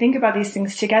I think about these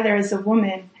things together as a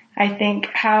woman, I think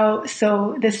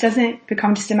so this doesn't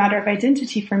become just a matter of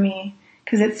identity for me,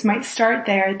 because it might start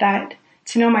there that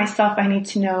to know myself, I need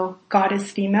to know God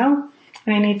is female,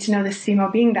 and I need to know this female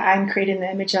being that I'm created in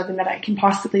the image of and that I can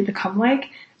possibly become like,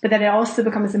 but that it also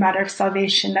becomes a matter of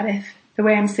salvation, that if the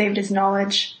way I'm saved is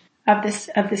knowledge of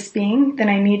this being, then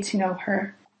I need to know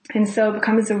her. And so it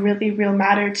becomes a really real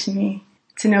matter to me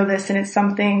to know this, and it's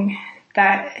something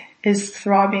that is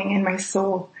throbbing in my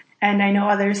soul. And I know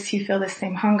others who feel the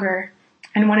same hunger.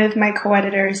 And one of my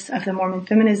co-editors of the Mormon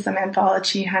Feminism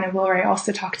anthology, Hannah Wilray,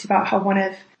 also talked about how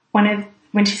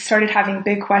when she started having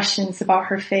big questions about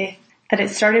her faith, that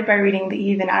it started by reading the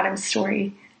Eve and Adam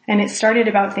story. And it started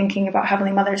about thinking about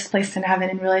Heavenly Mother's place in heaven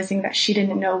and realizing that she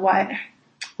didn't know what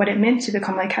it meant to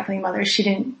become like Heavenly Mother. She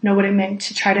didn't know what it meant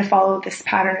to try to follow this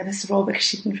pattern or this role because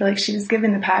she didn't feel like she was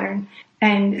given the pattern.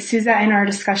 And Suzette, in our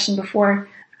discussion before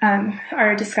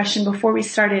we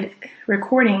started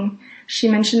recording, she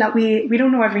mentioned that we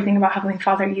don't know everything about Heavenly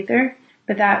Father either,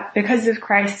 but that because of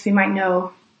Christ we might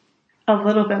know a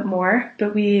little bit more,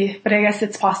 but I guess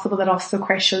it's possible that also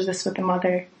Christ shows us what the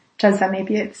mother does, that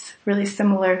maybe it's really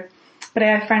similar. But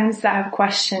I have friends that have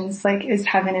questions like, is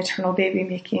heaven eternal baby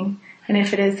making? And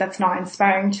if it is, that's not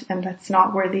inspiring to them, that's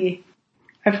not worthy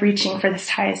of reaching for this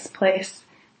highest place,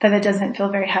 that it doesn't feel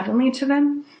very heavenly to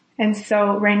them. And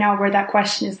so right now where that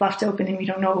question is left open and we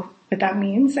don't know what that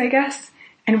means, I guess,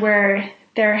 and where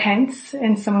there are hints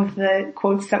in some of the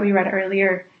quotes that we read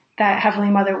earlier that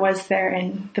Heavenly Mother was there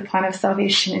in the plan of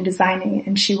salvation and designing,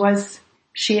 and she was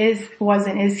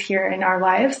and is here in our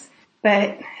lives,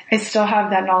 but I still have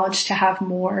that knowledge to have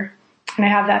more, and I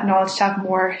have that knowledge to have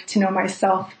more to know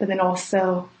myself, but then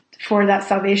also for that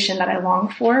salvation that I long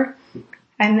for.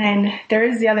 And then there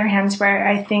is the other hand where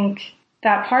I think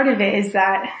that part of it is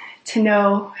that to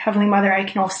know Heavenly Mother, I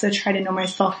can also try to know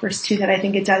myself first too, that I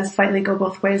think it does slightly go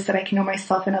both ways, that I can know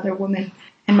myself and other women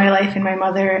in my life, and my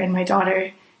mother and my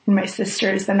daughter and my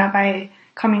sisters, and that by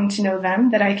coming to know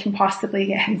them, that I can possibly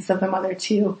get hints of the mother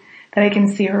too, that I can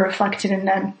see her reflected in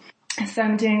them. So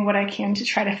I'm doing what I can to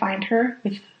try to find her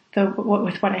with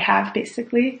what I have,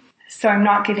 basically. So I'm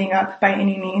not giving up by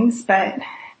any means, but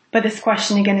this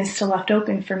question again is still left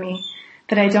open for me,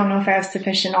 that I don't know if I have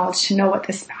sufficient knowledge to know what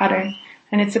this pattern,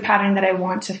 and it's a pattern that I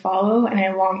want to follow, and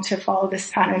I long to follow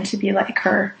this pattern to be like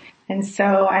her. And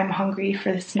so I'm hungry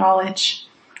for this knowledge.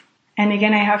 And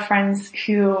again, I have friends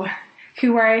who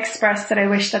where I expressed that I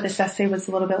wish that this essay was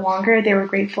a little bit longer, they were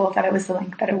grateful that it was the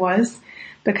length that it was,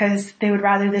 because they would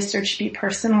rather this search be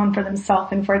personal and for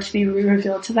themselves and for it to be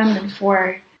revealed to them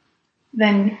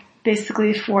than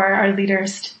basically for our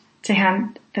leaders to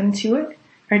hand them to it,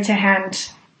 or to hand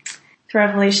the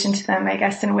revelation to them, I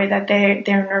guess, in a way that they're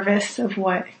nervous of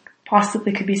what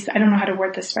possibly could be, I don't know how to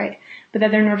word this right, but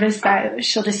that they're nervous that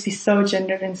she'll just be so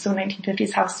gendered and so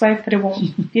 1950s housewife that it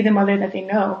won't be the mother that they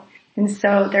know. And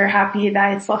so they're happy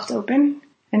that it's left open.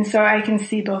 And so I can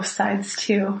see both sides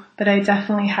too, but I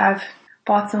definitely have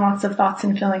lots and lots of thoughts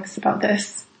and feelings about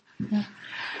this. Yeah.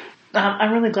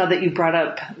 I'm really glad that you brought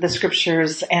up the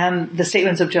scriptures and the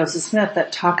statements of Joseph Smith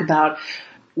that talk about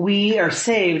we are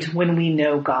saved when we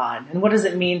know God. And what does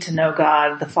it mean to know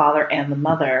God, the Father and the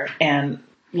Mother? And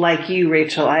like you,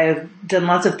 Rachel, I have done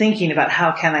lots of thinking about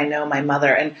how can I know my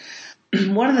mother. And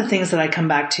one of the things that I come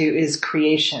back to is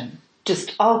creation.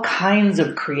 Just all kinds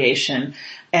of creation.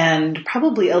 And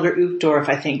probably Elder Uchtdorf,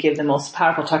 I think, gave the most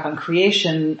powerful talk on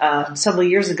creation several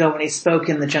years ago when he spoke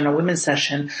in the General Women's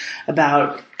Session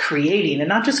about creating, and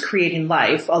not just creating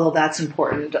life, although that's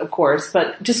important, of course,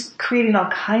 but just creating all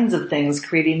kinds of things,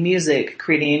 creating music,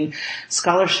 creating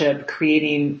scholarship,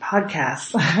 creating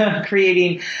podcasts,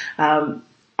 creating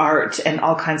art and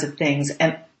all kinds of things.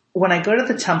 And when I go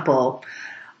to the temple,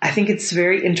 I think it's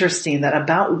very interesting that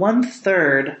about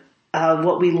 1/3 of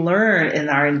what we learn in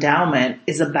our endowment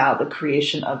is about the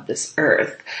creation of this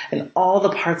earth and all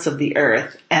the parts of the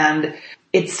earth. And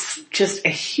it's just a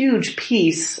huge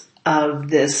piece of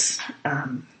this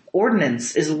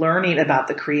ordinance is learning about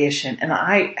the creation. And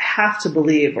I have to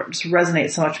believe, or just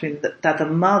resonates so much with me, that the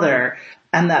mother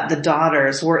and that the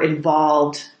daughters were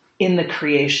involved in the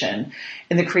creation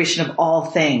of all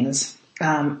things.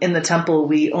 In the temple,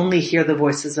 we only hear the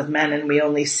voices of men and we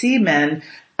only see men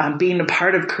being a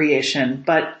part of creation.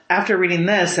 But after reading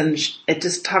this, and it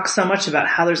just talks so much about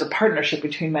how there's a partnership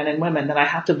between men and women, that I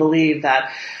have to believe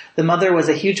that the mother was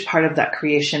a huge part of that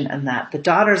creation and that the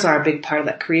daughters are a big part of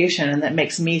that creation. And that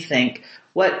makes me think,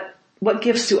 what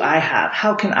gifts do I have?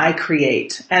 How can I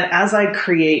create? And as I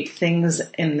create things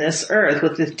in this earth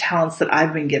with the talents that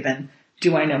I've been given,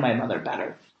 do I know my mother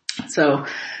better? So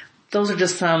those are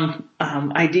just some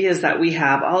ideas that we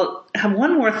have. I'll have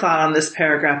one more thought on this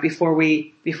paragraph before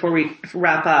we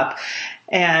wrap up.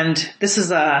 And this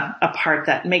is a part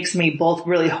that makes me both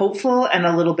really hopeful and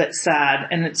a little bit sad.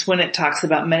 And it's when it talks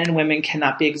about men and women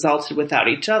cannot be exalted without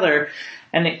each other.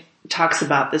 And it talks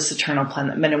about this eternal plan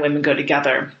that men and women go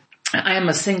together. I am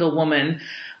a single woman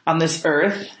on this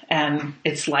earth, and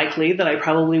it's likely that I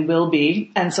probably will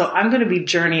be. And so I'm going to be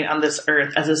journeying on this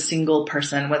earth as a single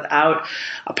person without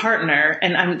a partner.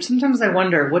 And sometimes I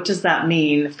wonder, what does that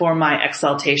mean for my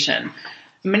exaltation?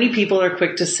 Many people are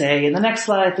quick to say, in the next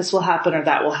life, this will happen or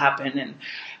that will happen. And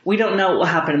we don't know what will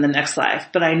happen in the next life.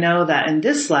 But I know that in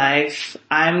this life,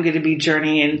 I'm going to be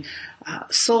journeying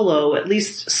solo, at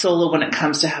least solo when it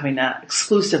comes to having an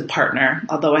exclusive partner,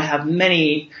 although I have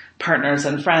many partners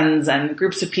and friends and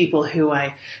groups of people who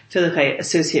I feel like I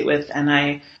associate with and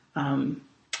I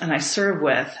serve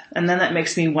with. And then that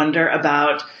makes me wonder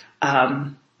about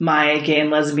my gay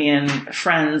and lesbian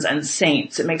friends and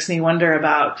saints. It makes me wonder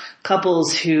about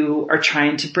couples who are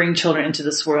trying to bring children into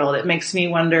this world. It makes me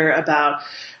wonder about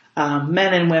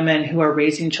men and women who are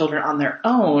raising children on their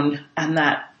own, and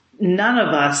that none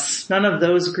of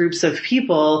those groups of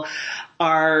people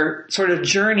are sort of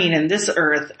journeying in this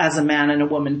earth as a man and a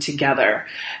woman together.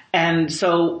 And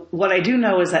so what I do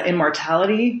know is that in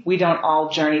mortality, we don't all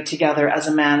journey together as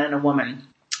a man and a woman.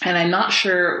 And I'm not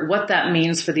sure what that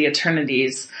means for the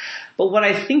eternities. But what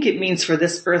I think it means for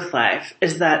this earth life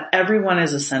is that everyone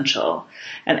is essential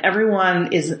and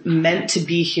everyone is meant to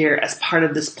be here as part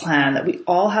of this plan, that we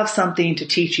all have something to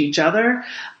teach each other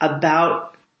about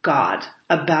God,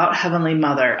 about Heavenly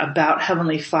Mother, about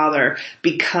Heavenly Father,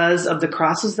 because of the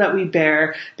crosses that we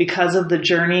bear, because of the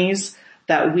journeys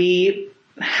that we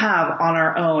have on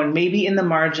our own, maybe in the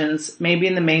margins, maybe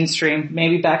in the mainstream,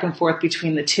 maybe back and forth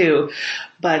between the two.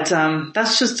 But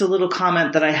that's just a little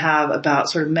comment that I have about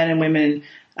sort of men and women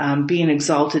being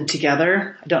exalted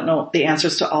together. I don't know the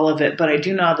answers to all of it, but I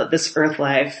do know that this earth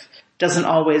life doesn't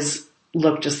always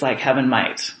look just like heaven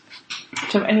might.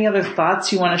 Do you have any other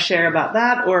thoughts you want to share about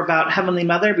that or about Heavenly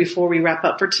Mother before we wrap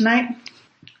up for tonight?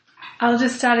 I'll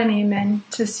just add an amen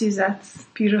to Suzette's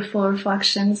beautiful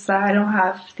reflections. I don't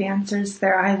have the answers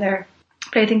there either.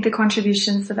 But I think the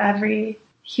contributions of every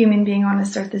human being on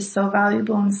this earth is so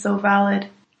valuable and so valid.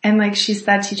 And like she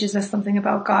said, teaches us something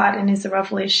about God and is a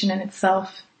revelation in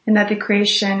itself. And that the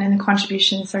creation and the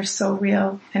contributions are so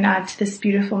real and add to this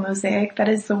beautiful mosaic that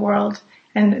is the world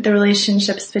and the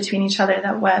relationships between each other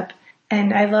that web.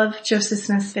 And I love Joseph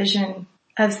Smith's vision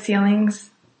of sealings,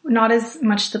 not as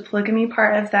much the polygamy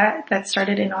part of that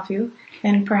started in Nauvoo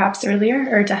and perhaps earlier,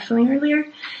 or definitely earlier,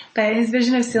 but his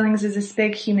vision of sealings is this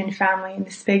big human family and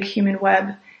this big human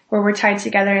web where we're tied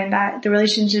together and that the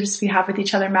relationships we have with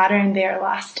each other matter and they are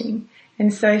lasting.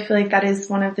 And so I feel like that is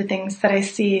one of the things that I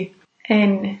see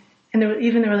in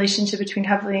even the relationship between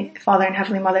Heavenly Father and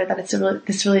Heavenly Mother, that it's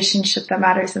this relationship that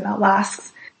matters and that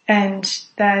lasts, and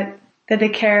that the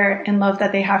care and love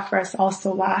that they have for us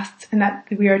also lasts, and that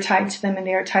we are tied to them and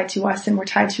they are tied to us and we're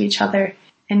tied to each other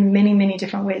in many, many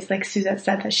different ways. Like Suzette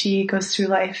said, that she goes through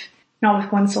life not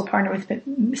with one sole partner,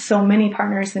 with so many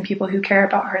partners and people who care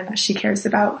about her and that she cares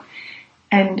about.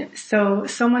 And so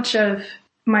much of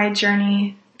my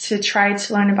journey to try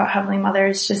to learn about Heavenly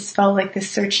Mothers just felt like this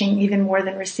searching even more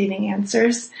than receiving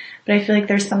answers. But I feel like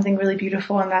there's something really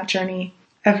beautiful in that journey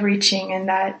of reaching, and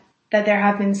that there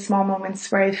have been small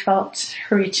moments where I felt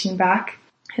her reaching back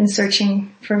and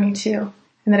searching for me too.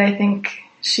 And that I think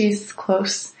she's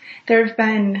close.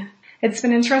 It's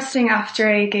been interesting after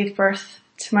I gave birth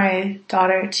to my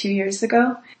daughter 2 years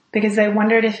ago, because I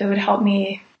wondered if it would help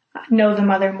me know the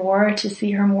mother more, to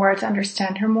see her more, to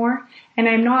understand her more. And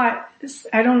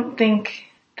I don't think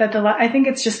that I think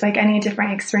it's just like any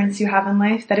different experience you have in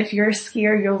life, that if you're a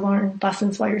skier, you'll learn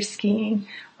lessons while you're skiing.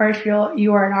 Or if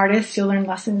you are an artist, you'll learn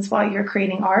lessons while you're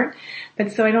creating art.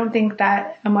 But so I don't think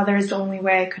that a mother is the only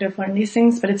way I could have learned these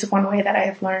things, but it's one way that I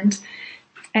have learned.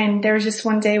 And there was just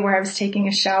one day where I was taking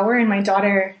a shower and my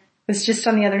daughter was just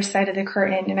on the other side of the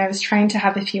curtain, and I was trying to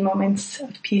have a few moments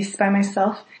of peace by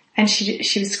myself. And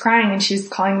she was crying and she was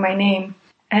calling my name.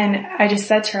 And I just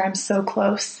said to her, I'm so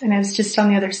close. And I was just on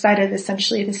the other side of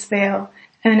essentially this veil.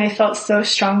 And then I felt so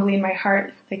strongly in my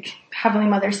heart, like Heavenly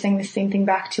Mother saying the same thing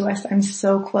back to us. I'm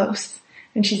so close.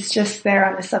 And she's just there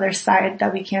on this other side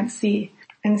that we can't see.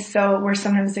 And so where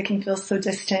sometimes it can feel so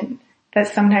distant, that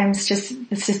sometimes just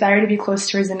this desire to be close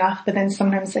to her is enough. But then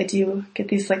sometimes I do get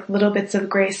these like little bits of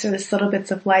grace or this little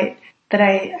bits of light that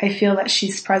I feel that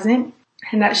she's present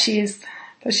and that she's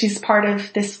part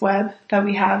of this web that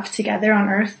we have together on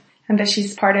earth, and that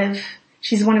she's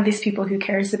one of these people who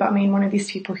cares about me and one of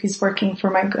these people who's working for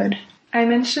my good. I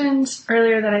mentioned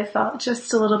earlier that I felt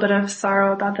just a little bit of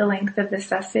sorrow about the length of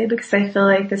this essay, because I feel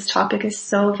like this topic is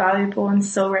so valuable and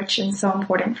so rich and so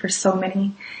important for so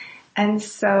many. And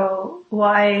so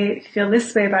while I feel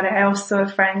this way about it, I also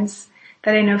have friends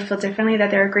that I know feel differently,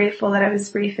 that they're grateful that I was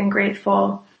brief and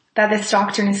grateful that this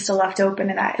doctrine is still left open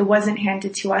and that it wasn't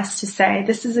handed to us to say,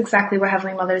 this is exactly what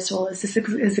Heavenly Mother's role is. This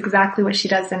is exactly what she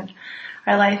does in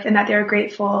our life, and that they're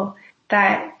grateful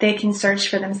that they can search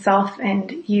for themselves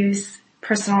and use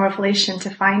personal revelation to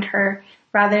find her,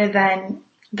 rather than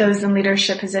those in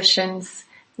leadership positions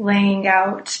laying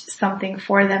out something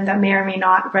for them that may or may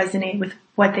not resonate with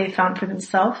what they found for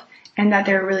themselves, and that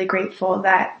they're really grateful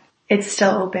that it's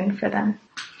still open for them.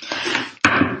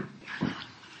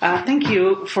 Thank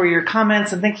you for your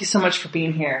comments, and thank you so much for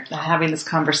being here and having this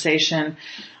conversation.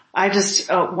 I just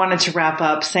wanted to wrap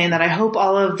up saying that I hope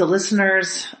all of the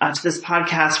listeners to this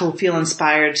podcast will feel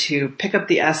inspired to pick up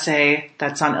the essay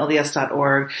that's on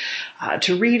LDS.org,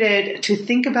 to read it, to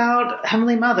think about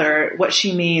Heavenly Mother, what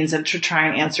she means, and to try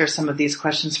and answer some of these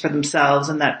questions for themselves,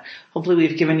 and that hopefully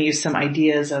we've given you some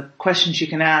ideas of questions you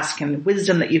can ask and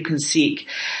wisdom that you can seek.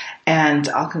 And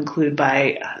I'll conclude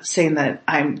by saying that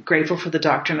I'm grateful for the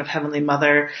doctrine of Heavenly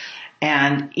Mother.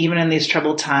 And even in these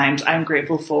troubled times, I'm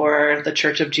grateful for the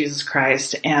Church of Jesus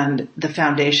Christ and the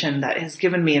foundation that has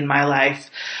given me in my life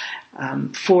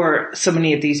for so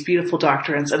many of these beautiful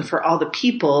doctrines, and for all the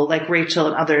people like Rachel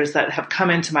and others that have come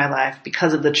into my life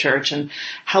because of the church and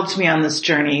helped me on this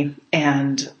journey.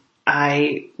 And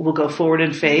I will go forward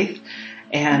in faith,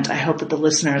 and I hope that the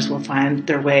listeners will find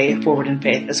their way forward in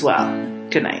faith as well.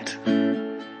 Good night.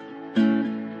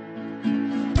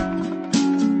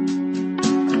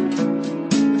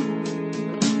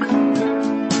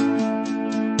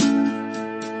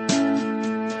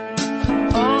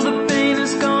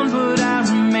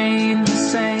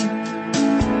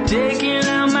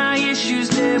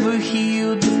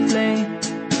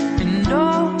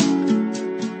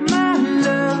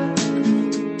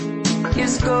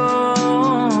 Go.